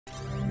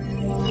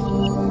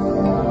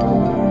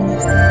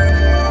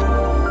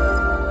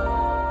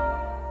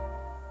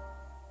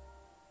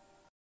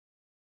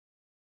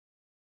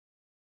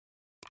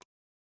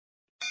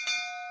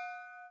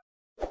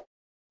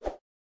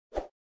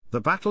The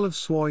Battle of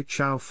Suoi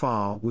Chau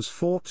Pha was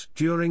fought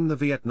during the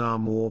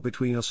Vietnam War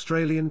between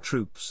Australian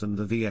troops and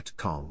the Viet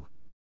Cong.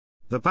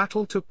 The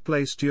battle took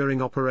place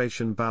during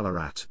Operation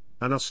Ballarat,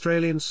 an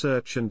Australian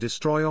search and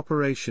destroy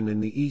operation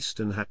in the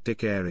eastern Hát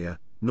Dịch area,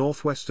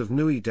 northwest of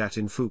Núi Đất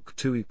in Phước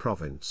Tuy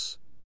province.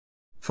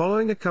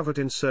 Following a covert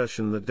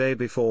insertion the day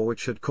before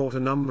which had caught a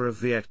number of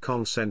Viet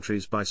Cong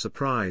sentries by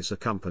surprise, a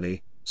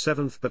company,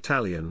 7th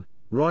Battalion,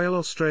 Royal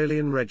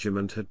Australian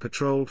Regiment had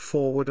patrolled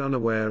forward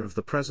unaware of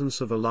the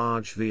presence of a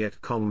large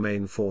Viet Cong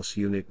main force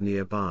unit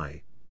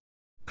nearby.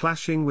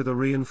 Clashing with a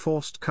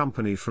reinforced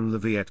company from the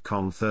Viet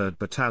Cong 3rd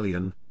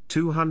Battalion,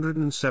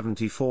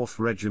 274th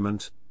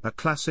Regiment, a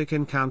classic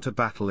encounter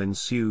battle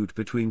ensued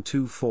between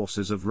two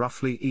forces of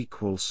roughly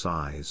equal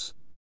size.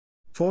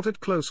 Fought at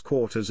close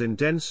quarters in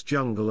dense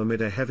jungle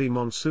amid a heavy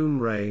monsoon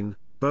rain,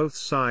 both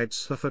sides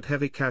suffered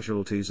heavy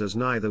casualties as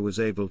neither was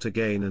able to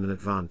gain an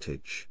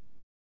advantage.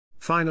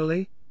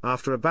 Finally,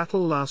 after a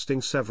battle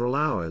lasting several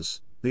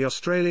hours, the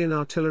Australian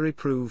artillery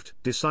proved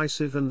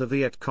decisive and the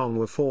Viet Cong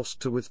were forced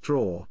to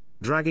withdraw,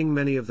 dragging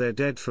many of their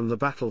dead from the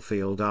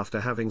battlefield after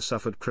having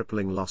suffered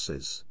crippling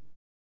losses.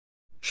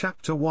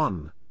 Chapter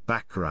 1,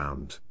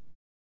 Background.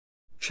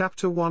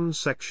 Chapter 1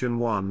 Section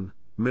 1,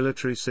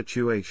 Military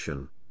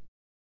Situation.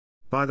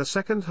 By the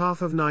second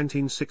half of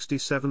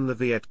 1967 the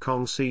Viet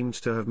Cong seemed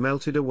to have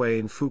melted away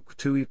in Phước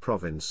Tuy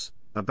province,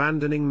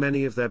 abandoning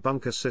many of their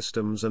bunker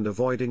systems and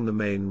avoiding the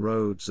main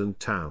roads and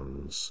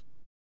towns.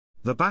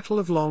 The Battle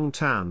of Long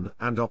Tan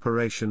and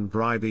Operation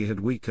Ballarat had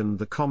weakened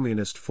the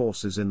communist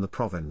forces in the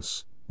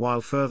province, while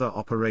further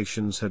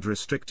operations had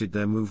restricted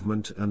their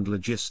movement and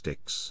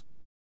logistics.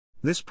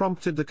 This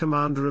prompted the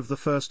commander of the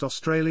 1st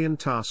Australian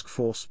Task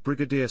Force,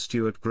 Brigadier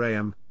Stuart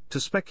Graham, to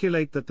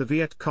speculate that the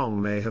Viet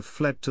Cong may have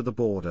fled to the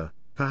border,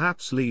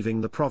 perhaps leaving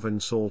the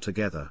province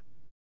altogether.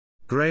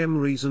 Graham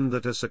reasoned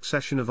that a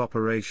succession of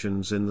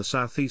operations in the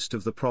southeast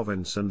of the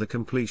province and the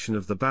completion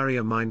of the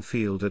barrier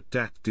minefield at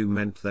Dat Du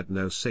meant that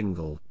no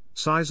single,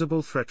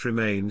 sizable threat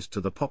remained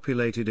to the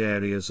populated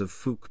areas of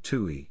Phước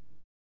Tuy.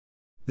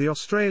 The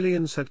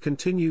Australians had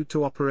continued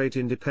to operate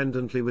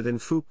independently within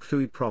Phước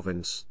Tuy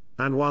province,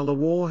 and while the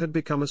war had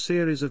become a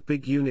series of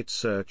big unit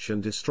search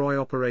and destroy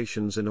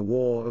operations in a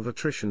war of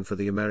attrition for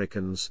the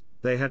Americans,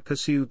 they had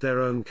pursued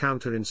their own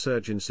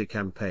counter-insurgency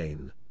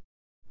campaign.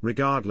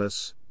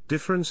 Regardless,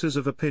 differences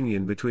of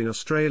opinion between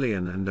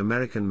Australian and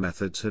American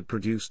methods had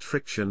produced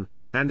friction,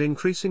 and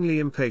increasingly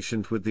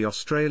impatient with the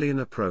Australian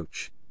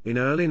approach, in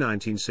early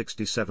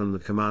 1967 the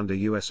Commander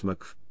U.S.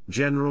 McV,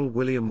 General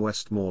William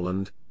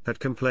Westmoreland,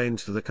 had complained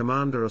to the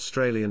Commander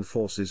Australian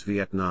Forces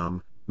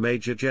Vietnam,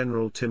 Major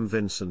General Tim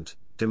Vincent,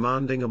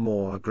 demanding a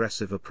more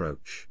aggressive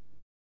approach.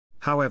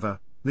 However,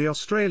 the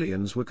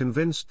Australians were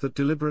convinced that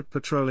deliberate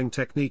patrolling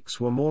techniques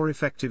were more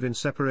effective in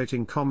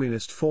separating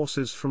communist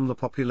forces from the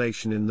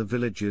population in the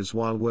villages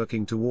while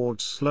working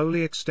towards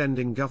slowly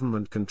extending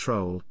government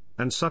control,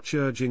 and such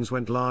urgings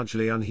went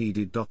largely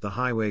unheeded. The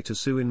highway to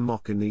Suoi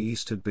in the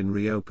east had been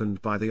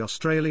reopened by the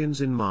Australians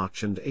in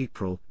March and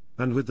April,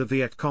 and with the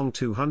Viet Cong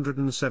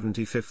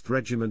 275th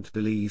Regiment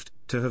believed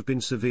to have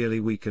been severely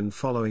weakened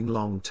following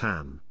Long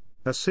Tan.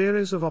 A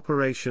series of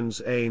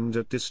operations aimed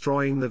at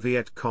destroying the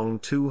Viet Cong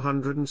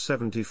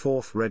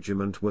 274th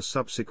Regiment were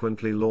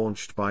subsequently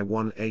launched by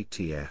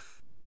 1ATF.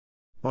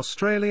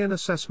 Australian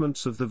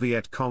assessments of the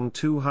Viet Cong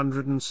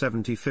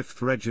 275th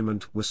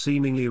Regiment were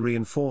seemingly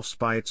reinforced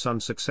by its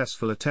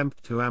unsuccessful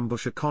attempt to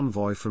ambush a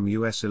convoy from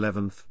US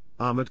 11th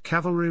Armoured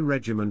Cavalry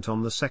Regiment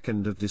on the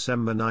 2nd of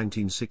December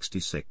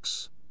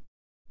 1966.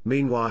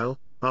 Meanwhile,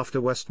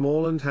 after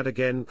Westmoreland had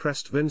again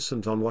pressed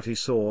Vincent on what he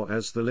saw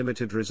as the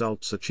limited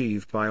results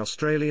achieved by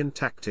Australian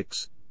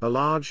tactics, a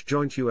large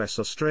joint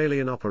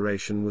US-Australian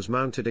operation was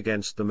mounted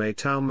against the Mae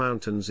Tau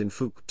Mountains in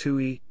Phước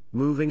Tuy,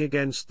 moving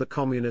against the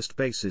communist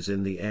bases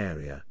in the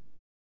area.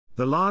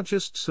 The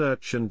largest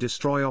search and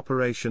destroy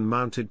operation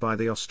mounted by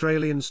the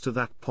Australians to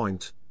that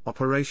point,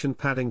 Operation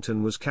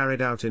Paddington, was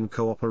carried out in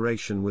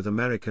cooperation with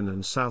American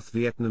and South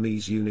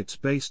Vietnamese units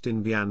based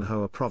in Bien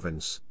Hoa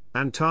province,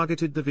 and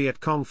targeted the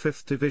Viet Cong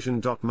 5th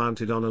Division.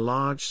 Mounted on a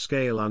large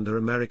scale under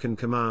American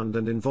command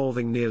and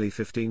involving nearly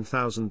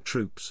 15,000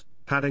 troops,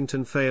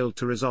 Paddington failed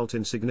to result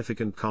in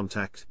significant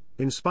contact,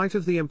 in spite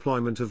of the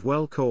employment of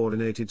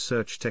well-coordinated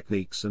search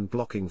techniques and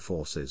blocking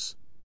forces.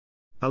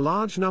 A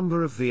large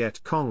number of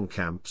Viet Cong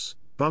camps,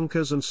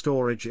 bunkers and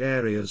storage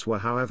areas were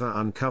however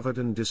uncovered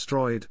and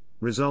destroyed,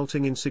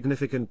 resulting in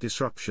significant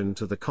disruption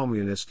to the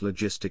communist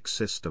logistics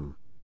system.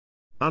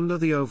 Under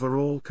the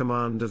overall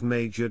command of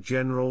Major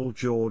General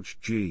George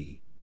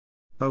G.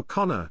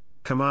 O'Connor,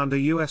 Commander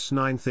U.S.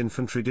 9th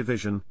Infantry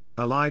Division,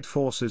 Allied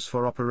forces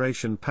for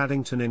Operation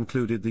Paddington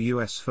included the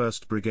U.S.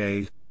 1st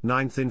Brigade,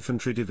 9th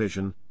Infantry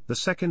Division, the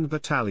 2nd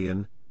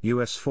Battalion,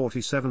 U.S.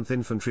 47th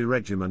Infantry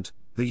Regiment,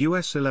 the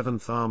U.S.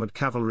 11th Armored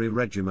Cavalry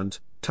Regiment,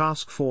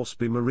 Task Force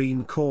B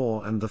Marine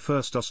Corps and the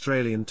 1st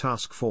Australian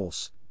Task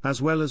Force, as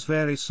well as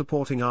various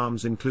supporting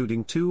arms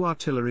including 2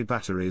 artillery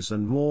batteries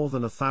and more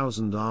than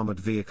 1,000 armoured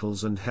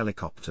vehicles and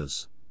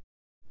helicopters.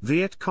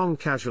 Viet Cong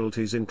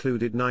casualties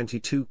included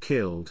 92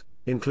 killed,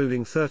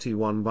 including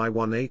 31 by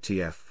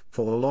 180F,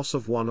 for the loss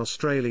of 1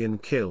 Australian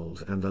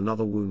killed and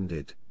another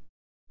wounded.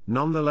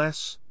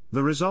 Nonetheless,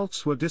 the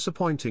results were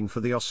disappointing for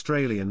the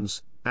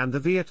Australians, and the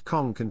Viet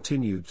Cong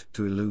continued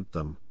to elude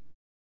them.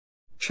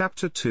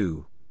 Chapter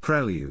 2,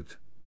 Prelude.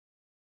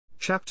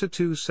 Chapter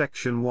 2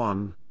 Section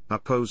 1,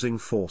 Opposing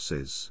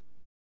Forces.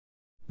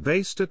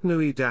 Based at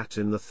Núi Dat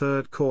in the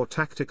 3rd Corps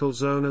Tactical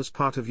Zone as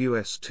part of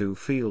US 2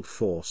 Field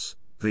Force,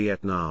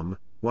 Vietnam,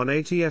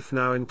 180F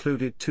now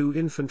included 2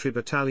 infantry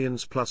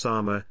battalions plus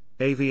armor,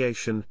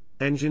 aviation,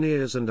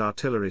 engineers and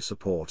artillery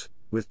support,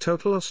 with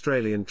total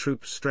Australian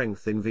troop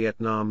strength in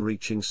Vietnam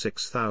reaching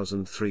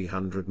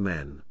 6,300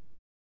 men.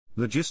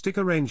 Logistic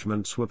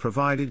arrangements were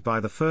provided by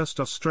the 1st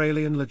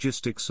Australian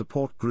Logistics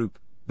Support Group,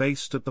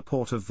 based at the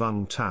port of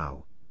Vung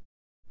Tau.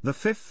 The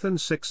 5th and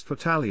 6th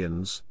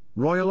Battalions,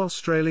 Royal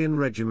Australian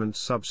Regiment,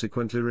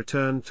 subsequently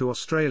returned to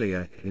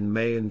Australia in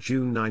May and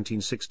June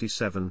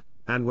 1967,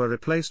 and were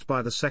replaced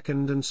by the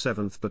 2nd and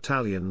 7th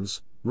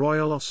Battalions,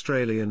 Royal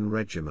Australian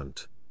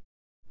Regiment.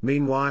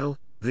 Meanwhile,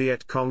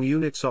 Viet Cong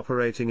units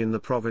operating in the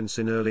province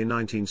in early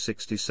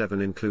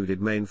 1967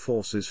 included main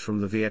forces from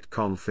the Viet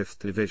Cong 5th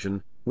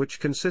Division, which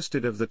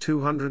consisted of the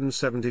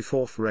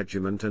 274th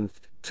Regiment and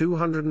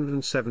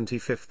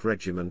 275th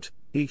Regiment,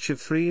 each of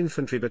 3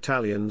 infantry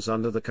battalions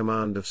under the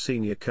command of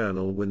Senior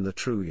Colonel Win the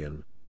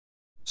Truyen.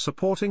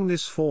 Supporting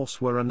this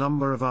force were a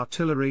number of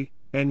artillery,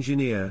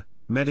 engineer,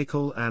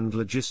 medical and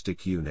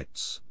logistic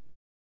units.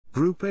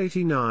 Group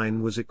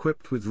 89 was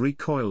equipped with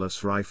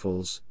recoilless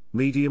rifles,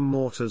 medium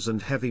mortars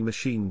and heavy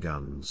machine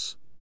guns.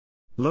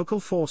 Local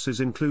forces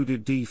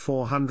included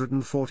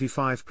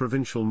D445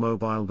 Provincial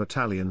Mobile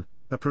Battalion,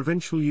 a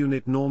provincial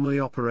unit normally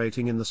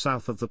operating in the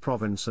south of the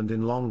province and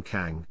in Long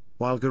Cang,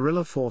 while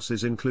guerrilla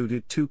forces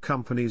included 2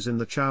 companies in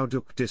the Chau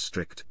Duc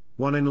district,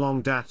 1 in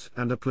Long Dat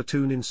and a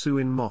platoon in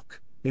Suin Mok,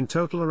 in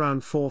total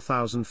around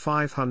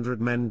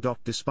 4,500 men.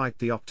 Despite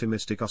the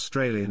optimistic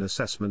Australian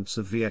assessments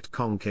of Viet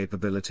Cong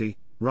capability,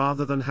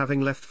 rather than having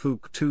left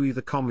Phuoc Tuy,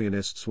 the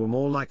Communists were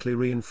more likely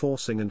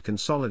reinforcing and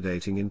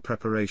consolidating in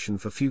preparation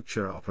for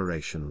future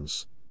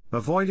operations,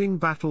 avoiding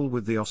battle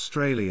with the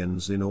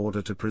Australians in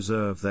order to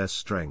preserve their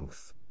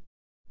strength.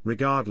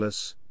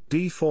 Regardless,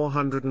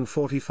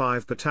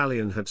 D445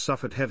 Battalion had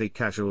suffered heavy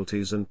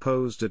casualties and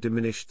posed a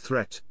diminished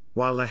threat,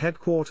 while the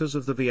headquarters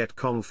of the Viet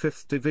Cong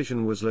 5th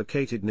Division was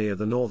located near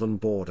the northern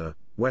border,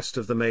 west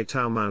of the Mae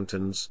Tau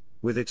Mountains,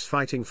 with its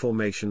fighting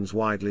formations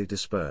widely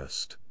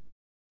dispersed.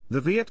 The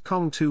Viet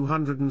Cong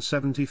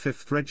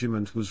 275th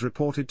Regiment was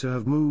reported to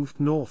have moved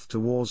north to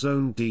War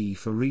Zone D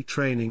for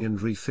retraining and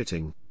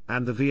refitting,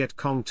 and the Viet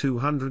Cong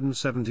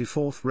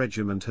 274th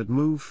Regiment had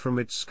moved from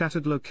its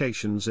scattered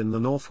locations in the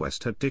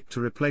northwest Hat Dik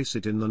to replace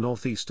it in the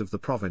northeast of the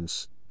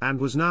province, and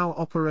was now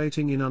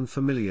operating in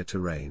unfamiliar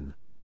terrain.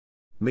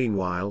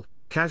 Meanwhile,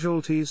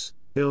 casualties,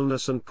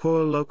 illness and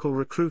poor local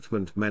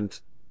recruitment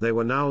meant they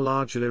were now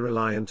largely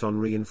reliant on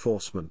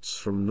reinforcements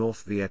from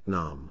North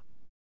Vietnam.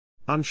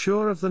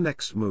 Unsure of the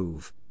next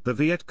move, the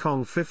Viet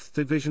Cong 5th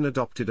Division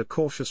adopted a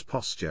cautious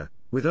posture,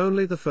 with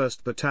only the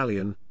 1st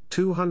Battalion,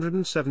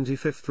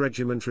 275th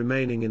Regiment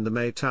remaining in the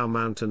Mae Tau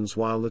Mountains,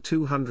 while the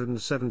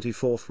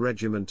 274th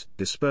Regiment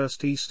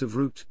dispersed east of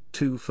Route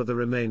 2 for the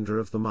remainder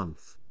of the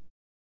month.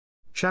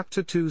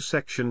 Chapter 2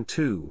 Section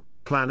 2,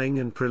 Planning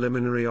and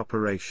Preliminary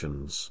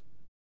Operations.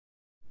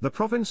 The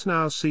province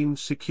now seemed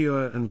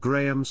secure, and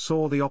Graham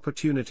saw the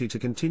opportunity to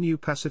continue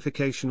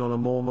pacification on a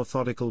more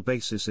methodical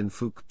basis in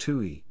Phuoc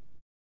Tuy.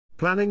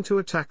 Planning to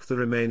attack the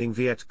remaining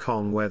Viet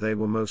Cong where they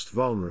were most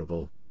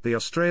vulnerable, the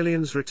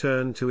Australians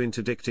returned to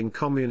interdicting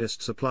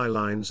communist supply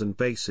lines and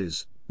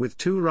bases, with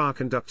 2 Ra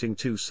conducting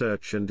 2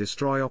 search and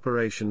destroy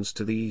operations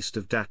to the east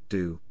of Dat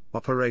Du,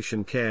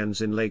 Operation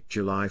Cairns in late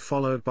July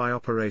followed by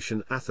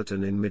Operation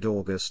Atherton in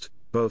mid-August,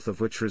 both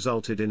of which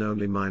resulted in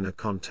only minor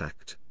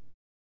contact.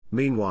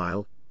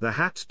 Meanwhile, the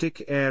Hat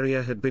Dik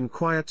area had been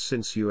quiet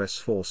since US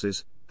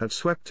forces had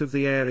swept of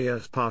the area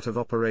as part of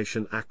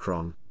Operation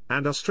Akron,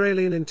 and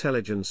Australian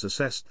intelligence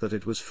assessed that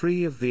it was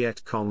free of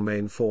Viet Cong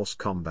main force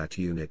combat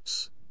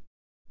units.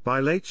 By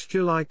late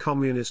July,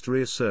 Communist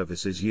rear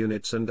services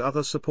units and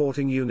other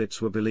supporting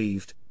units were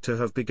believed to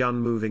have begun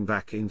moving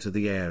back into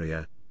the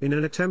area, in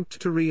an attempt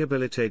to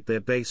rehabilitate their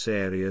base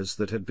areas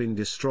that had been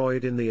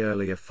destroyed in the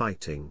earlier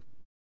fighting.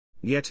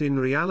 Yet in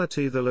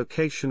reality the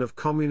location of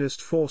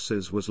Communist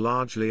forces was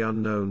largely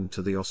unknown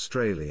to the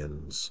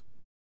Australians.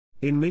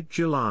 In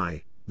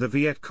mid-July, the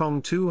Viet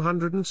Cong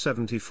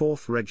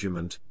 274th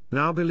Regiment,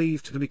 now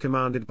believed to be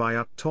commanded by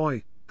Ut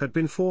Toi, had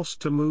been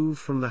forced to move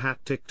from the Hat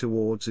Dik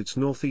towards its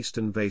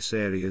northeastern base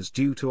areas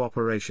due to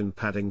Operation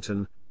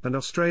Paddington, and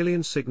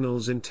Australian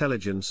signals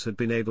intelligence had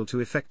been able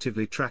to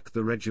effectively track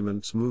the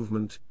regiment's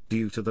movement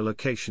due to the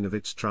location of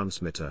its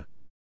transmitter.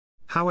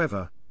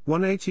 However,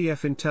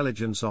 180F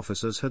intelligence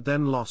officers had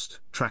then lost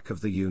track of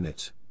the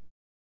unit.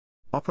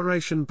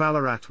 Operation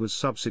Ballarat was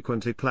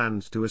subsequently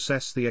planned to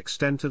assess the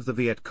extent of the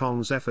Viet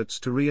Cong's efforts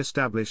to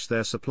re-establish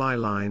their supply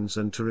lines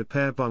and to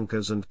repair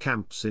bunkers and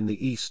camps in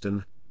the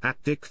eastern Hat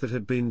Dik that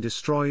had been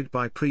destroyed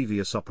by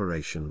previous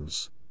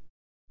operations.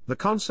 The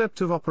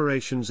concept of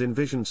operations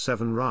envisioned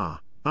 7 Ra,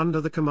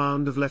 under the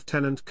command of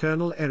Lieutenant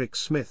Colonel Eric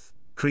Smith,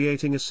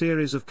 creating a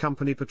series of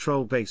company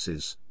patrol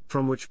bases,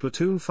 from which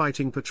platoon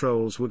fighting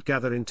patrols would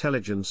gather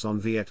intelligence on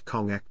Viet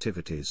Cong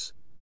activities.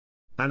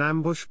 An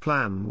ambush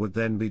plan would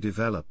then be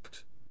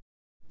developed.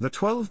 The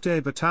 12-day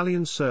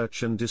battalion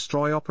search and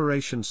destroy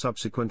operation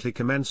subsequently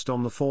commenced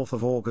on the 4th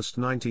of August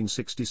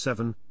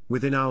 1967,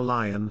 within Ao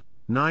Lion,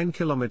 9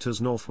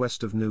 kilometers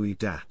northwest of Núi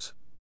Dat.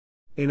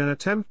 In an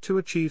attempt to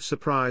achieve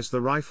surprise,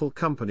 the rifle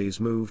companies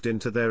moved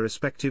into their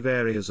respective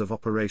areas of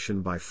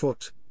operation by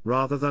foot,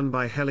 rather than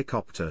by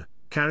helicopter,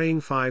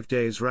 carrying 5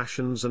 days'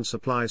 rations and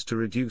supplies to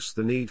reduce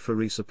the need for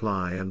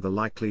resupply and the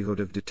likelihood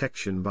of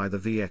detection by the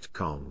Viet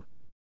Cong.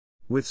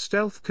 With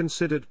stealth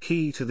considered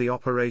key to the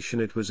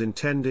operation, it was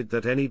intended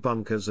that any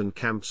bunkers and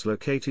camps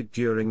located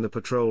during the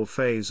patrol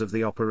phase of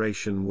the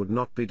operation would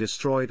not be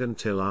destroyed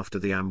until after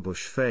the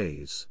ambush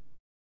phase.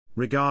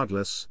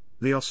 Regardless,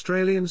 the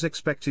Australians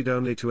expected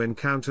only to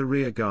encounter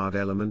rearguard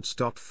elements.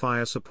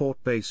 Fire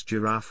support base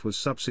Giraffe was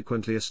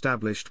subsequently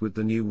established with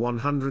the new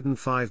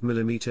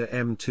 105mm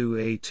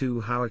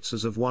M2A2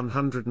 howitzers of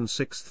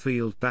 106th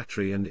Field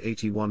Battery and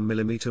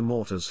 81mm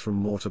mortars from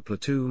Mortar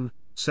Platoon,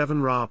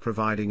 7 Ra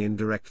providing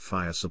indirect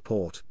fire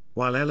support,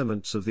 while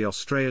elements of the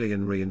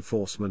Australian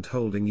Reinforcement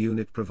Holding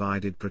Unit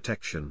provided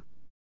protection.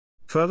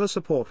 Further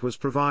support was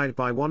provided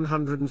by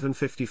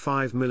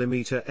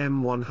 155mm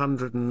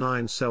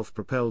M109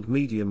 self-propelled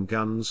medium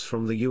guns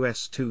from the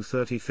US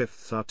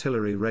 235th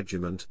Artillery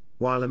Regiment,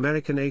 while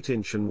American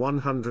 8-inch and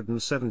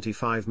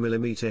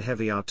 175mm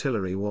heavy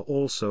artillery were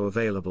also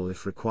available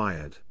if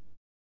required.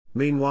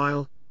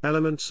 Meanwhile,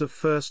 elements of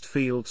 1st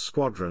Field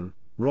Squadron,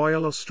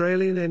 Royal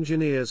Australian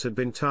Engineers had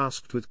been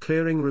tasked with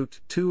clearing Route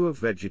 2 of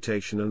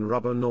vegetation and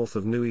rubber north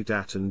of Núi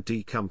Dat, and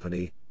D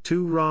Company,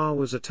 2 Ra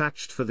was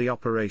attached for the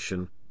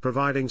operation,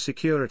 providing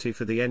security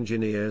for the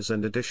engineers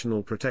and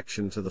additional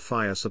protection to the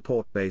fire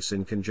support base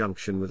in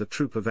conjunction with a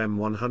troop of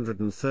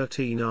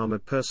M113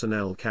 armoured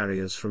personnel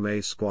carriers from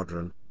A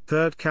Squadron,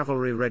 3rd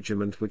Cavalry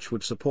Regiment, which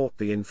would support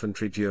the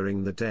infantry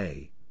during the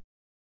day.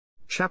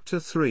 Chapter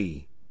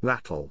 3,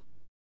 Battle.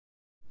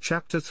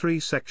 Chapter 3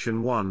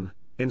 Section 1,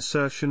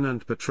 Insertion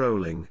and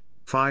Patrolling,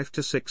 5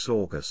 to 6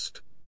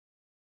 August.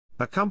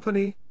 A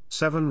company,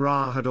 7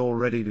 Ra, had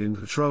already been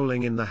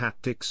patrolling in the Hát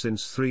Dịch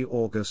since 3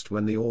 August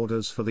when the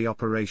orders for the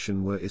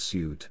operation were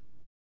issued.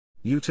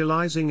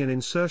 Utilizing an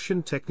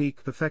insertion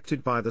technique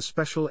perfected by the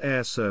Special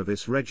Air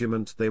Service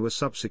Regiment, they were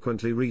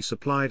subsequently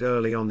resupplied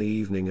early on the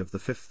evening of the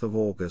 5th of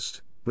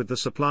August, with the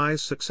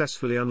supplies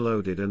successfully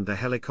unloaded and the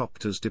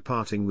helicopters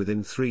departing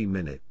within 3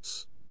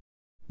 minutes.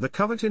 The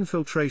covert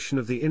infiltration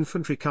of the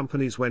infantry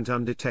companies went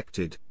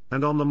undetected,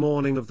 and on the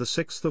morning of the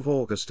 6th of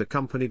August a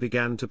company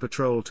began to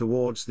patrol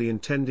towards the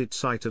intended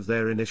site of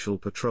their initial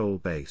patrol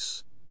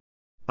base.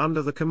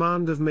 Under the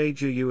command of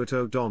Major Ewart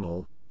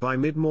O'Donnell, by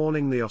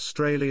mid-morning the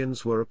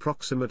Australians were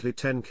approximately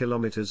 10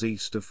 kilometers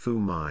east of Phu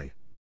Mai.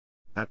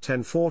 At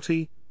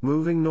 10:40,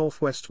 moving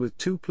northwest with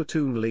 2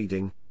 platoon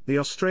leading, the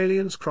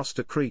Australians crossed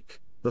a creek,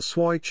 the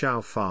Suoi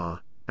Chau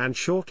Pha, and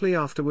shortly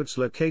afterwards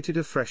located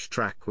a fresh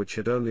track which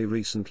had only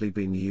recently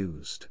been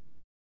used.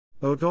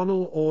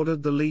 O'Donnell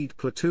ordered the lead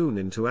platoon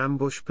into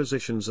ambush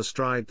positions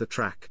astride the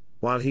track,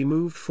 while he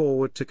moved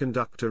forward to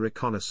conduct a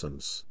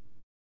reconnaissance.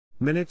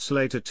 Minutes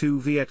later 2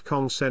 Viet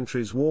Cong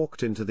sentries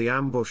walked into the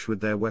ambush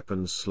with their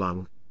weapons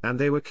slung, and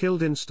they were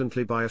killed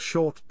instantly by a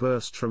short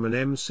burst from an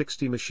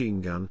M60 machine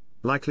gun,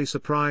 likely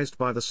surprised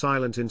by the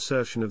silent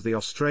insertion of the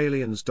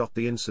Australians.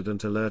 The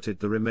incident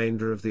alerted the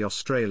remainder of the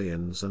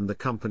Australians, and the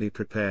company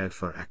prepared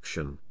for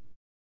action.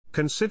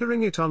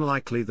 Considering it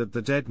unlikely that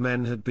the dead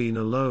men had been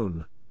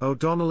alone,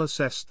 O'Donnell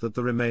assessed that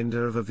the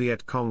remainder of a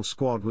Viet Cong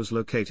squad was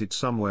located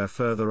somewhere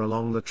further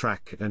along the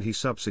track, and he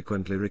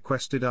subsequently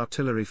requested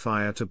artillery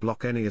fire to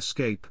block any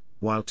escape,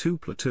 while 2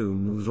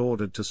 platoons was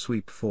ordered to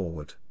sweep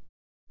forward.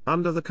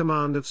 Under the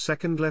command of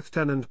 2nd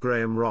Lieutenant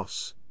Graham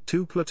Ross,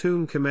 2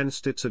 platoon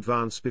commenced its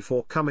advance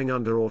before coming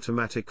under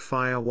automatic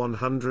fire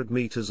 100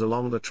 meters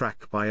along the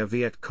track by a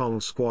Viet Cong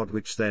squad,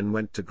 which then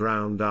went to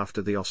ground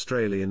after the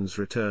Australians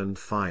returned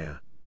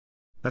fire.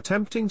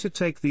 Attempting to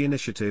take the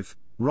initiative,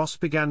 Ross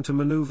began to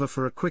maneuver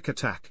for a quick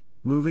attack,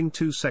 moving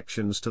 2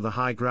 sections to the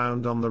high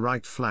ground on the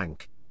right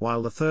flank,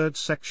 while the 3rd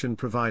section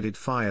provided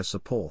fire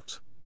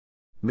support.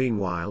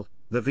 Meanwhile,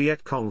 the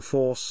Viet Cong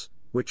force,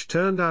 which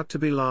turned out to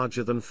be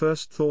larger than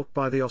first thought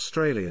by the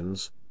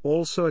Australians,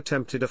 also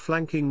attempted a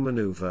flanking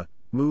maneuver,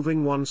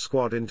 moving 1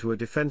 squad into a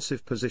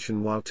defensive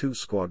position while 2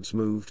 squads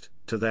moved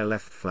to their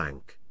left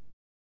flank.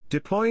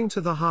 Deploying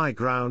to the high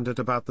ground at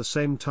about the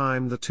same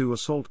time, the 2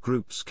 assault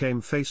groups came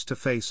face to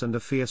face, and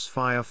a fierce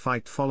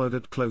firefight followed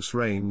at close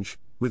range,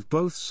 with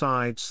both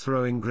sides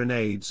throwing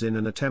grenades in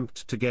an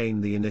attempt to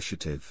gain the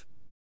initiative.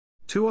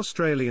 2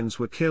 Australians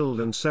were killed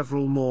and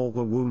several more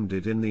were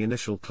wounded in the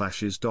initial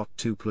clashes.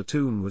 2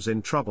 platoon was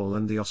in trouble,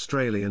 and the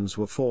Australians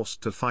were forced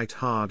to fight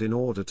hard in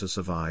order to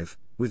survive,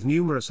 with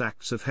numerous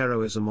acts of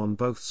heroism on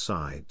both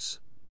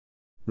sides.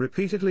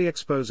 Repeatedly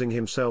exposing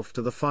himself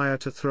to the fire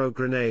to throw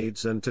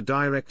grenades and to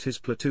direct his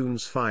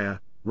platoon's fire,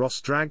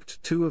 Ross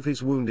dragged two of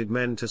his wounded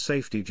men to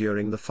safety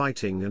during the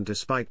fighting, and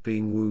despite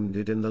being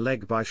wounded in the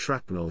leg by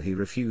shrapnel, he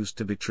refused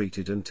to be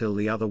treated until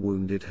the other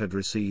wounded had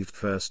received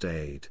first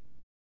aid.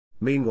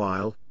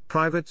 Meanwhile,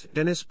 Private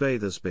Dennis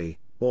Bathersby,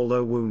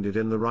 although wounded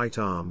in the right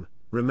arm,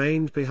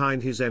 remained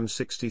behind his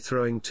M60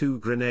 throwing two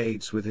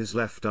grenades with his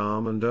left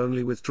arm and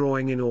only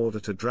withdrawing in order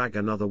to drag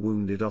another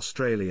wounded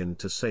Australian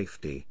to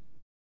safety.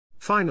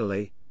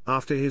 Finally,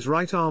 after his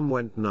right arm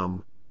went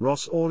numb,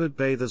 Ross ordered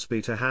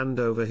Bathersby to hand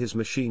over his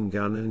machine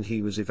gun and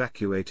he was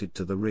evacuated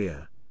to the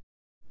rear.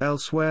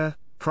 Elsewhere,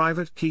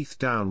 Private Keith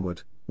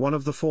Downward, one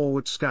of the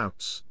forward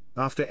scouts,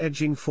 after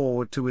edging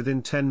forward to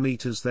within 10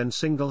 meters, then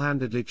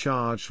single-handedly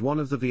charged one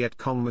of the Viet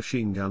Cong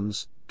machine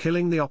guns,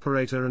 killing the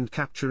operator and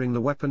capturing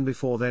the weapon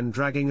before then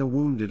dragging a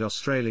wounded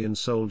Australian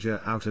soldier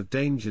out of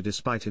danger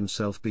despite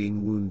himself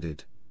being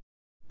wounded.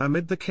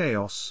 Amid the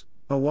chaos,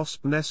 a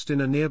wasp nest in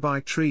a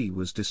nearby tree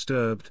was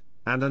disturbed,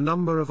 and a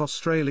number of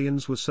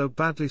Australians were so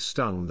badly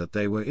stung that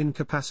they were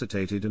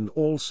incapacitated and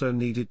also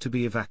needed to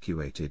be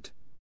evacuated.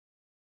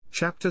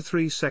 Chapter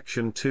 3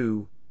 Section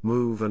 2,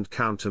 Move and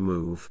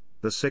Counter-Move,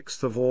 the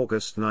 6th of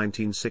August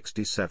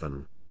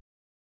 1967.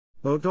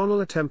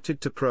 O'Donnell attempted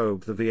to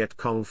probe the Viet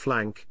Cong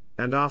flank,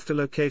 and after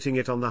locating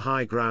it on the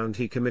high ground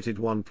he committed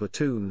one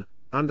platoon,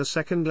 under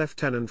 2nd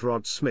Lieutenant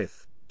Rod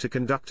Smith, to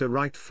conduct a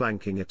right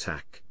flanking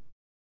attack.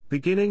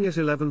 Beginning at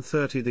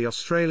 11:30, the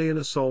Australian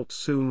assault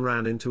soon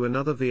ran into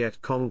another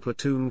Viet Cong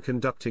platoon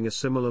conducting a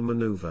similar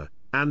maneuver,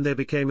 and they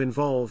became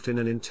involved in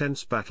an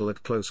intense battle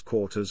at close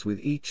quarters with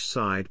each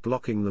side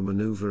blocking the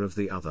maneuver of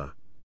the other.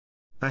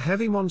 A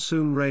heavy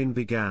monsoon rain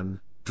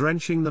began,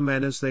 drenching the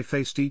men as they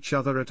faced each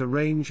other at a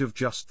range of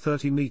just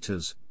 30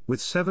 meters,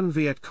 with 7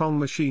 Viet Cong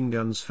machine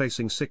guns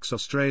facing 6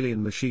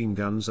 Australian machine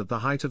guns at the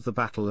height of the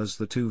battle as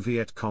the 2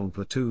 Viet Cong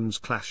platoons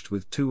clashed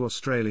with 2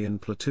 Australian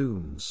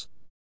platoons.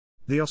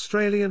 The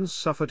Australians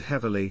suffered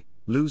heavily,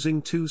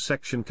 losing 2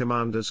 section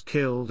commanders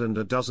killed and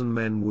a dozen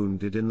men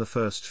wounded in the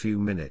first few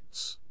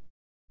minutes.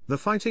 The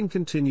fighting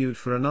continued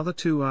for another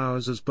 2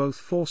 hours as both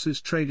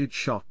forces traded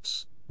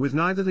shots, with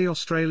neither the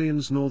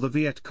Australians nor the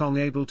Viet Cong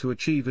able to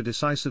achieve a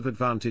decisive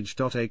advantage.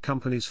 A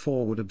company's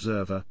forward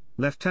observer,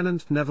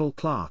 Lieutenant Neville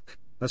Clark,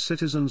 a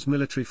Citizens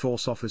Military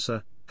Force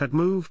officer, had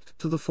moved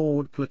to the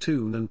forward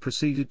platoon and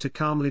proceeded to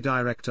calmly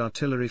direct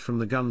artillery from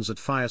the guns at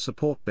Fire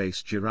Support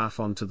Base Giraffe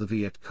onto the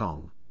Viet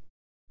Cong.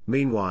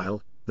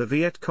 Meanwhile, the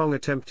Viet Cong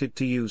attempted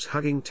to use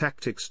hugging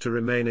tactics to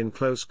remain in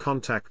close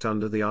contact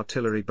under the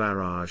artillery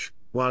barrage,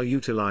 while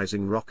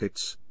utilizing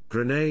rockets,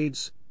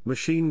 grenades,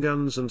 machine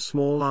guns and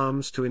small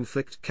arms to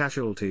inflict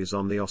casualties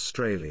on the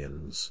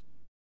Australians.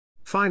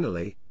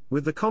 Finally,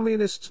 with the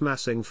Communists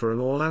massing for an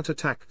all-out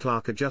attack,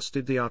 Clark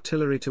adjusted the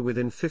artillery to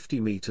within 50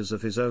 meters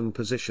of his own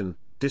position,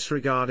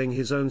 disregarding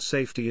his own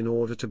safety in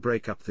order to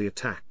break up the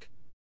attack.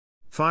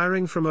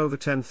 Firing from over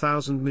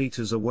 10,000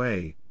 meters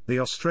away, the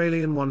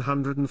Australian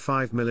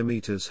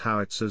 105mm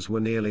howitzers were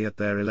nearly at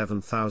their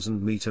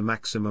 11,000-meter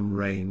maximum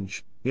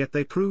range, yet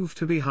they proved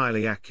to be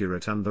highly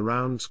accurate and the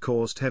rounds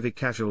caused heavy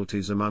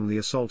casualties among the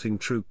assaulting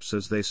troops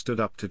as they stood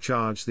up to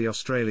charge the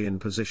Australian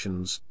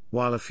positions,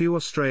 while a few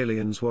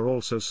Australians were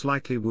also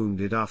slightly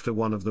wounded after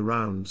one of the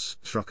rounds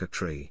struck a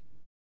tree.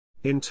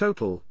 In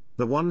total,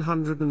 the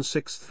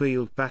 106th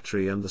Field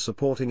Battery and the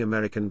supporting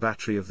American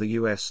battery of the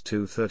U.S.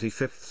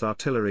 235th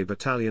Artillery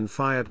Battalion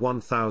fired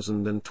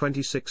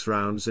 1,026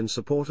 rounds in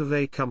support of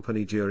A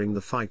Company during the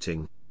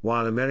fighting,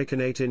 while American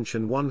 8-inch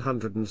and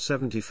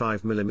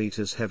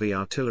 175mm heavy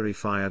artillery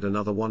fired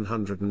another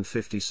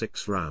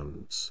 156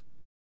 rounds.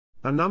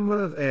 A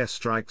number of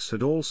airstrikes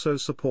had also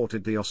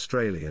supported the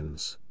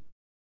Australians.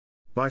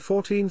 By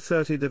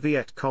 14:30 the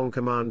Viet Cong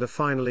commander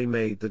finally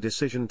made the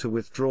decision to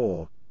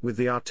withdraw, with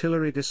the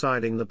artillery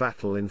deciding the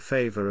battle in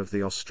favor of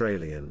the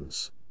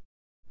Australians.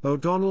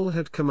 O'Donnell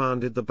had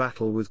commanded the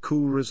battle with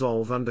cool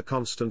resolve under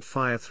constant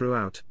fire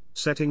throughout,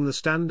 setting the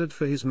standard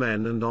for his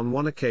men, and on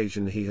one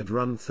occasion he had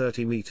run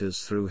 30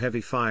 meters through heavy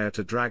fire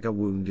to drag a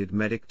wounded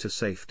medic to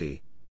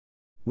safety.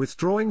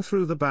 Withdrawing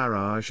through the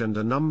barrage and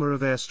a number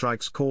of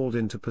airstrikes called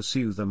in to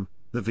pursue them,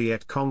 the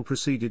Viet Cong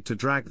proceeded to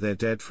drag their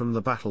dead from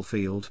the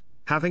battlefield,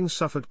 having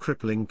suffered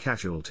crippling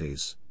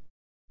casualties.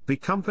 B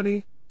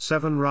Company,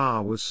 7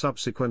 Ra was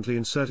subsequently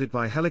inserted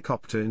by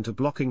helicopter into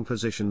blocking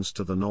positions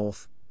to the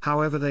north,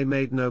 however they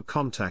made no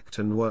contact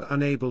and were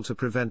unable to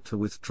prevent the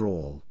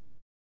withdrawal.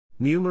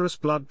 Numerous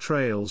blood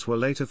trails were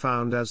later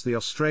found as the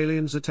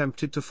Australians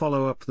attempted to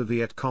follow up the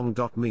Viet Cong.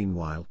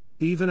 Meanwhile,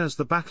 even as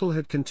the battle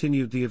had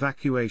continued, the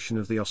evacuation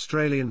of the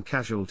Australian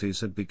casualties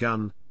had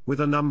begun,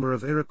 with a number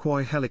of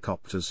Iroquois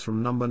helicopters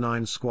from No.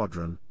 9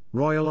 Squadron,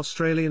 Royal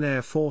Australian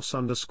Air Force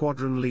under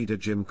Squadron Leader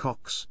Jim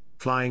Cox,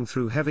 flying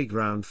through heavy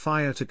ground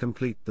fire to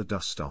complete the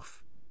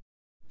dust-off.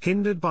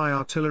 Hindered by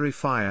artillery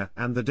fire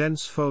and the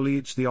dense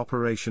foliage, the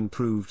operation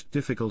proved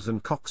difficult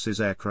and Cox's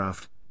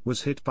aircraft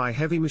was hit by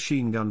heavy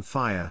machine gun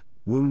fire,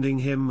 wounding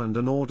him and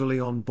an orderly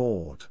on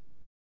board.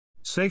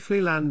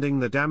 Safely landing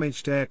the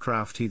damaged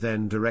aircraft, he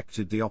then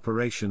directed the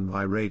operation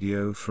by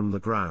radio from the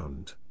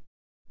ground.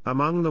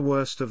 Among the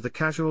worst of the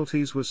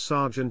casualties was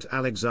Sergeant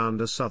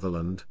Alexander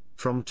Sutherland,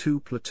 from 2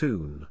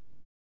 platoon.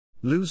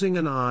 Losing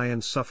an eye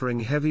and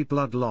suffering heavy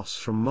blood loss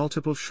from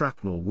multiple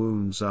shrapnel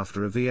wounds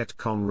after a Viet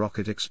Cong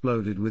rocket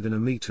exploded within a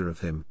meter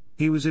of him,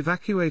 he was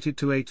evacuated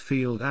to 8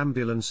 Field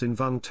Ambulance in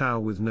Vung Tau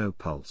with no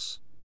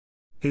pulse.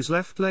 His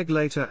left leg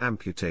later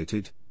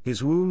amputated.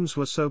 His wounds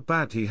were so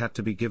bad he had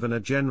to be given a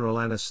general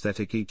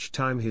anesthetic each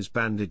time his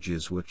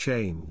bandages were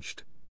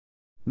changed.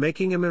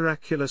 Making a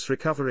miraculous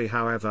recovery,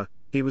 however,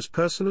 he was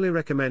personally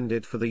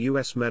recommended for the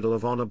U.S. Medal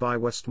of Honor by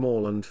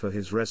Westmoreland for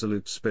his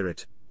resolute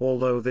spirit,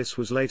 although this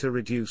was later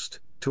reduced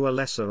to a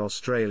lesser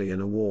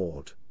Australian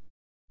award.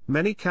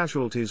 Many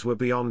casualties were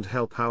beyond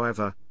help,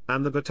 however,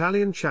 and the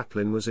battalion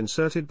chaplain was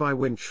inserted by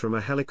winch from a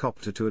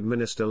helicopter to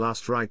administer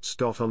last rites.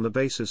 On the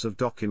basis of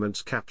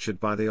documents captured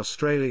by the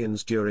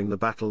Australians during the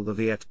battle, the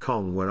Viet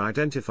Cong were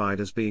identified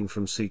as being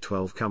from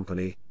C-12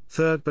 Company,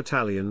 3rd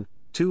Battalion,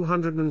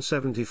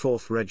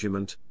 274th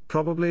Regiment,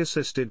 probably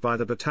assisted by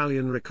the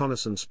Battalion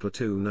Reconnaissance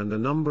Platoon and a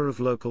number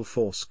of local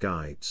force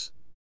guides.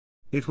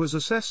 It was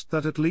assessed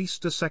that at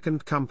least a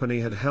 2nd Company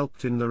had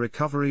helped in the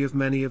recovery of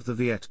many of the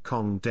Viet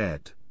Cong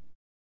dead.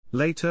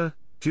 Later,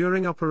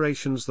 during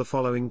operations the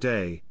following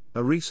day,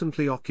 a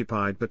recently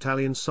occupied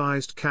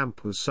battalion-sized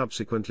camp was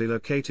subsequently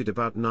located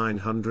about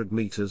 900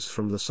 meters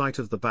from the site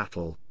of the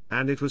battle,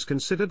 and it was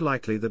considered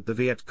likely that the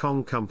Viet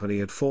Cong Company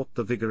had fought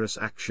the vigorous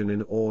action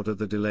in order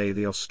to delay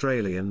the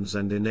Australians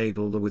and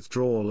enable the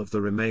withdrawal of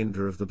the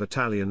remainder of the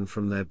battalion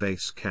from their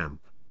base camp.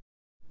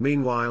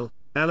 Meanwhile,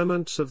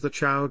 elements of the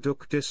Chau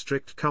Duc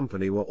District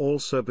Company were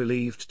also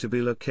believed to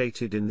be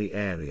located in the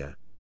area.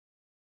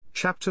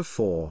 Chapter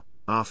 4,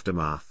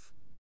 Aftermath.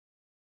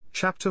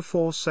 Chapter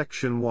 4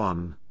 Section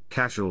 1,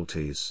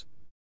 Casualties.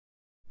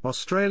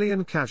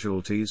 Australian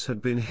casualties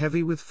had been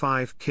heavy with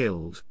 5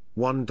 killed,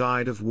 1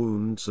 died of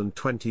wounds and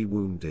 20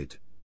 wounded.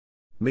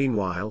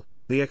 Meanwhile,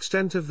 the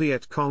extent of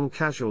Viet Cong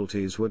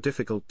casualties were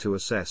difficult to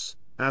assess,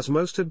 as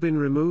most had been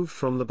removed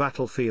from the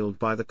battlefield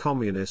by the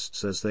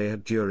Communists as they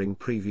had during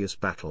previous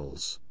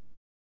battles.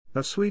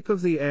 A sweep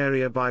of the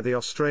area by the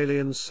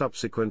Australians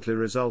subsequently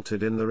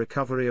resulted in the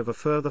recovery of a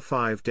further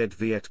 5 dead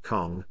Viet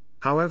Cong.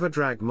 However,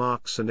 drag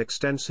marks and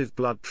extensive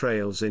blood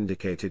trails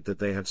indicated that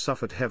they had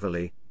suffered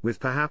heavily, with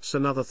perhaps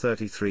another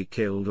 33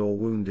 killed or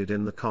wounded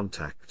in the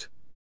contact.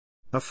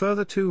 A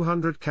further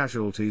 200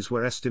 casualties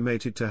were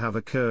estimated to have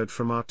occurred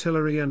from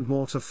artillery and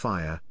mortar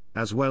fire,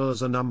 as well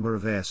as a number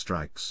of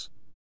airstrikes.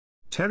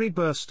 Terry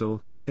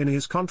Burstall, in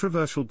his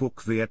controversial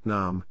book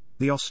Vietnam,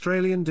 The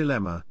Australian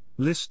Dilemma,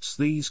 lists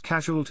these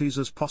casualties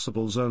as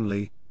possibles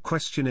only,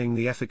 questioning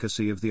the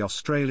efficacy of the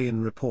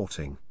Australian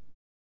reporting.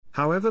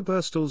 However,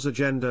 Burstall's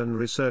agenda and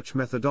research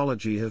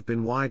methodology have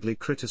been widely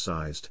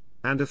criticized,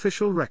 and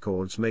official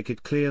records make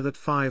it clear that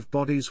 5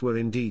 bodies were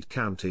indeed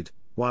counted,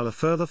 while a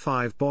further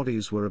 5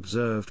 bodies were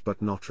observed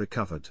but not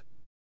recovered.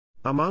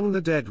 Among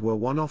the dead were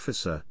 1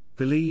 officer,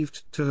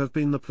 believed to have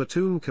been the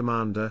platoon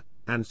commander,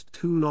 and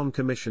 2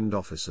 non-commissioned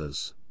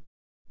officers.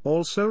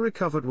 Also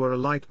recovered were a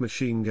light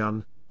machine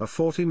gun, a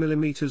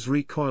 40mm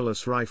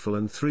recoilless rifle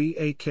and 3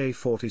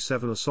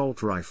 AK-47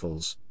 assault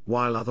rifles,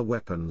 while other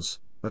weapons,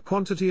 a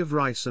quantity of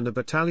rice and a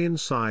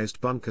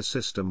battalion-sized bunker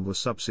system were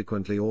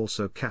subsequently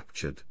also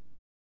captured.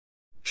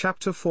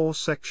 Chapter 4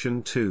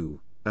 Section 2,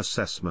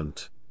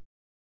 Assessment.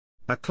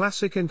 A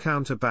classic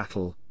encounter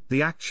battle,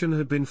 the action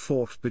had been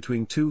fought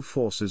between 2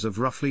 forces of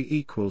roughly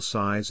equal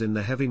size in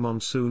the heavy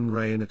monsoon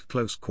rain at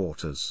close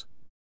quarters.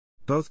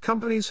 Both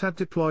companies had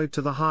deployed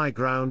to the high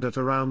ground at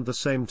around the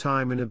same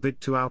time in a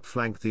bid to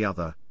outflank the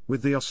other,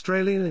 with the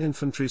Australian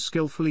infantry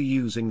skillfully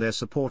using their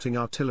supporting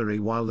artillery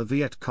while the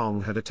Viet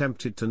Cong had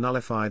attempted to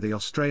nullify the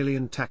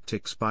Australian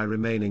tactics by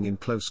remaining in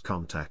close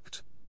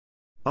contact.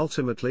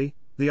 Ultimately,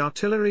 the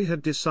artillery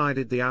had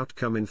decided the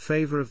outcome in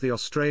favour of the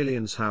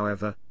Australians,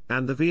 however,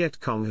 and the Viet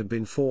Cong had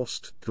been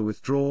forced to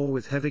withdraw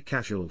with heavy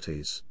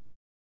casualties.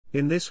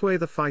 In this way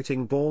the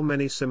fighting bore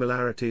many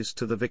similarities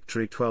to the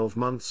victory 12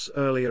 months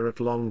earlier at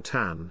Long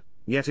Tan,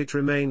 yet it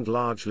remained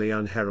largely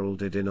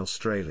unheralded in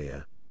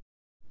Australia.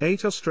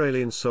 8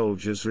 Australian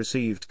soldiers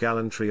received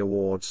gallantry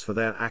awards for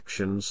their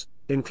actions,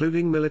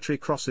 including military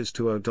crosses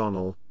to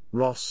O'Donnell,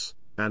 Ross,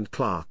 and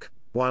Clark,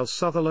 while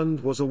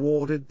Sutherland was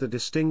awarded the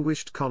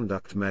Distinguished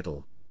Conduct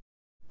Medal.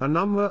 A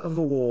number of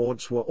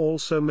awards were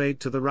also made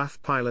to the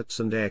RAF pilots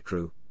and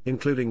aircrew,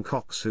 including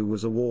Cox, who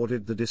was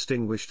awarded the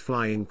Distinguished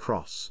Flying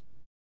Cross.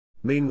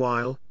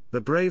 Meanwhile,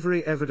 the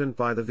bravery evident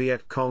by the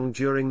Viet Cong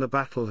during the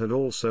battle had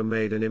also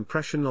made an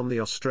impression on the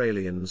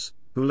Australians,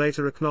 who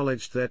later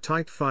acknowledged their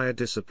tight fire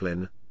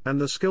discipline, and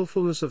the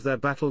skillfulness of their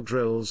battle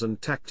drills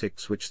and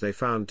tactics, which they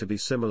found to be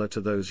similar to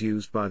those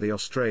used by the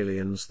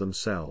Australians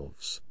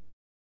themselves.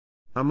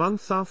 A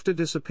month after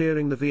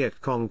disappearing, the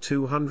Viet Cong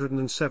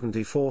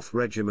 274th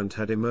Regiment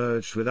had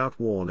emerged without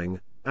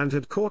warning, and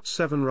had caught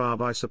 7 Ra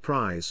by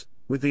surprise,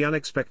 with the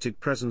unexpected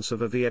presence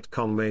of a Viet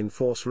Cong main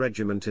force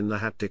regiment in the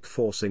Hát Dịch,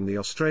 forcing the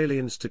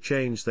Australians to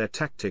change their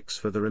tactics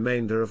for the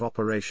remainder of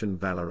Operation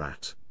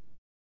Ballarat.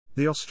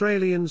 The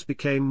Australians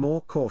became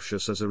more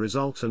cautious as a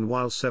result, and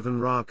while 7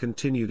 Ra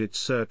continued its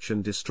search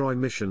and destroy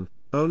mission,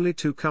 Only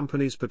 2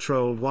 companies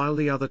patrolled while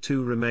the other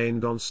 2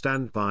 remained on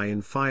standby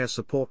in fire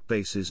support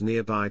bases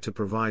nearby to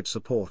provide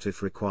support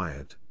if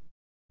required.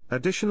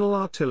 Additional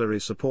artillery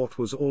support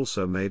was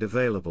also made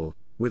available,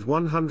 with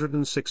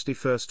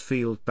 161st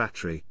Field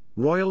Battery,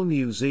 Royal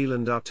New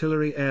Zealand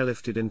Artillery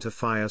airlifted into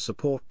fire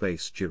support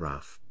base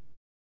Giraffe.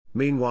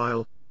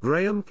 Meanwhile,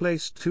 Graham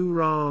placed 2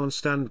 RA on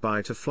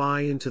standby to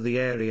fly into the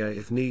area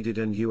if needed,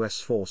 and US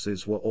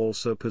forces were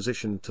also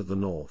positioned to the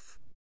north.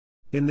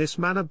 In this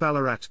manner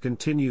Ballarat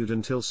continued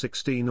until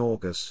 16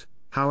 August,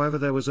 however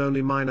there was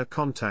only minor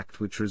contact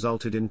which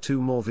resulted in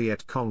 2 more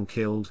Viet Cong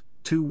killed,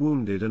 2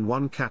 wounded and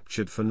 1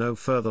 captured for no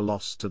further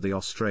loss to the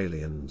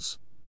Australians.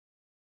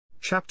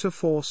 Chapter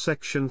 4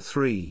 Section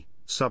 3,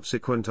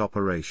 Subsequent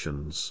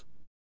Operations.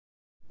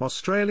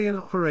 Australian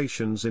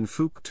operations in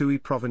Phước Tuy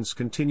province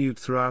continued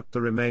throughout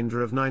the remainder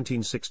of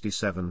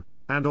 1967,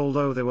 and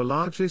although they were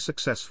largely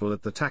successful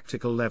at the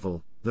tactical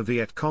level, the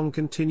Viet Cong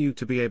continued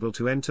to be able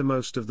to enter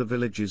most of the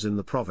villages in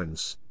the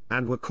province,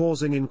 and were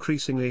causing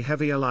increasingly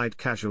heavy Allied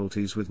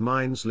casualties with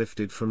mines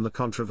lifted from the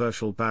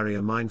controversial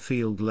barrier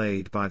minefield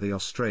laid by the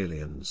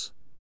Australians.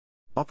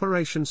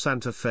 Operation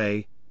Santa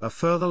Fe, a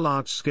further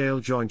large-scale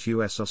joint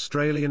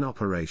US-Australian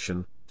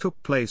operation,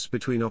 took place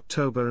between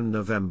October and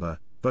November,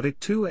 but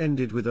it too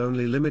ended with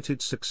only limited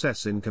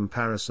success in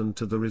comparison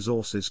to the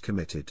resources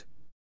committed.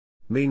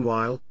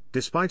 Meanwhile,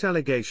 despite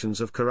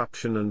allegations of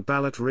corruption and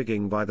ballot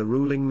rigging by the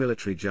ruling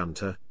military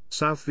junta,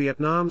 South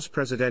Vietnam's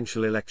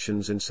presidential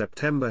elections in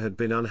September had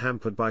been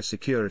unhampered by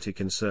security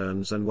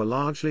concerns and were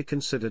largely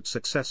considered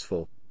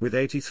successful, with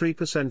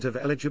 83% of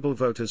eligible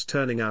voters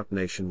turning out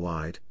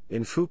nationwide.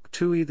 In Phước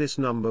Tuy this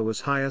number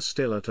was higher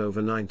still at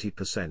over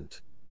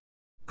 90%.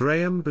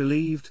 Graham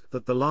believed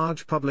that the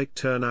large public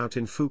turnout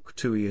in Phước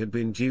Tuy had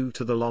been due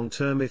to the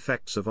long-term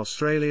effects of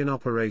Australian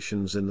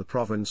operations in the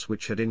province,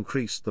 which had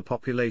increased the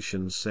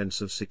population's sense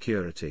of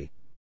security.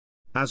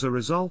 As a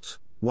result,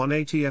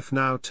 1ATF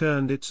now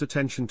turned its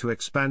attention to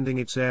expanding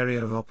its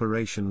area of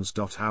operations.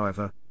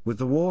 However, with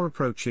the war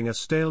approaching a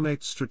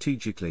stalemate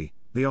strategically,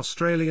 the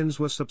Australians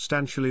were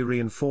substantially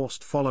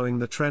reinforced following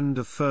the trend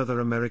of further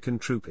American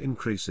troop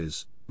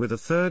increases, with a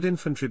 3rd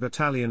Infantry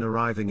Battalion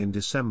arriving in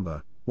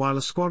December, while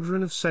a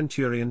squadron of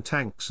Centurion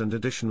tanks and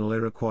additional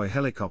Iroquois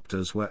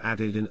helicopters were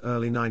added in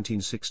early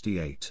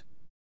 1968.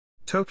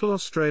 Total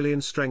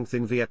Australian strength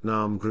in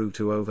Vietnam grew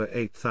to over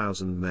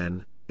 8,000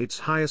 men, its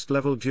highest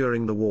level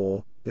during the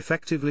war,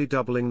 effectively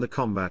doubling the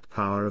combat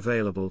power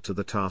available to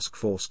the task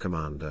force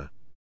commander.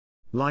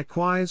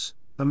 Likewise,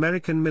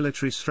 American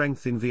military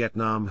strength in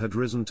Vietnam had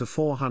risen to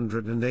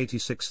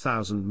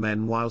 486,000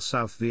 men, while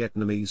South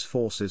Vietnamese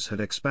forces had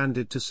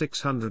expanded to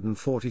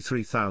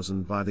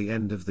 643,000 by the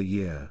end of the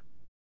year.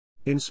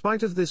 In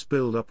spite of this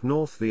build-up,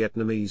 North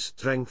Vietnamese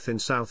strength in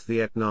South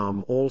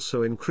Vietnam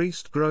also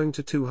increased, growing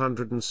to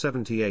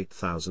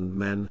 278,000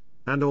 men,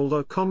 and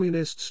although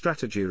communist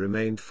strategy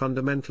remained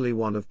fundamentally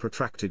one of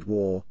protracted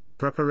war,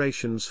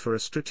 preparations for a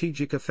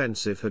strategic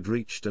offensive had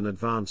reached an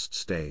advanced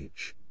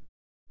stage.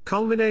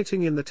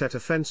 Culminating in the Tet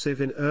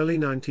Offensive in early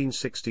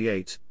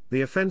 1968,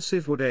 the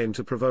offensive would aim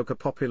to provoke a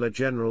popular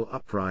general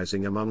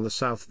uprising among the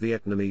South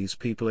Vietnamese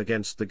people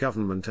against the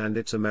government and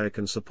its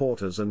American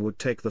supporters, and would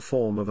take the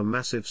form of a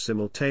massive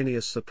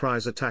simultaneous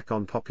surprise attack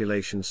on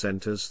population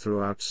centers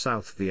throughout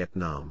South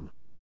Vietnam.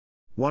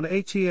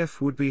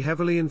 1ATF would be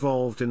heavily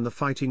involved in the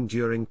fighting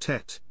during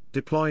Tet,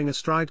 deploying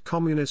astride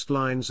communist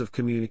lines of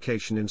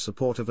communication in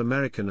support of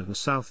American and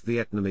South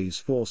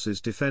Vietnamese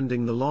forces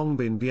defending the Long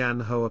Binh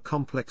Bien Hoa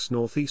complex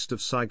northeast of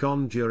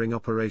Saigon during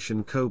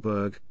Operation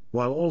Coburg,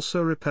 while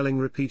also repelling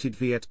repeated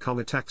Viet Cong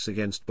attacks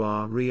against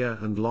Ba Ria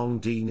and Long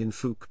Dinh in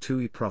Phước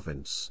Tuy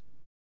province.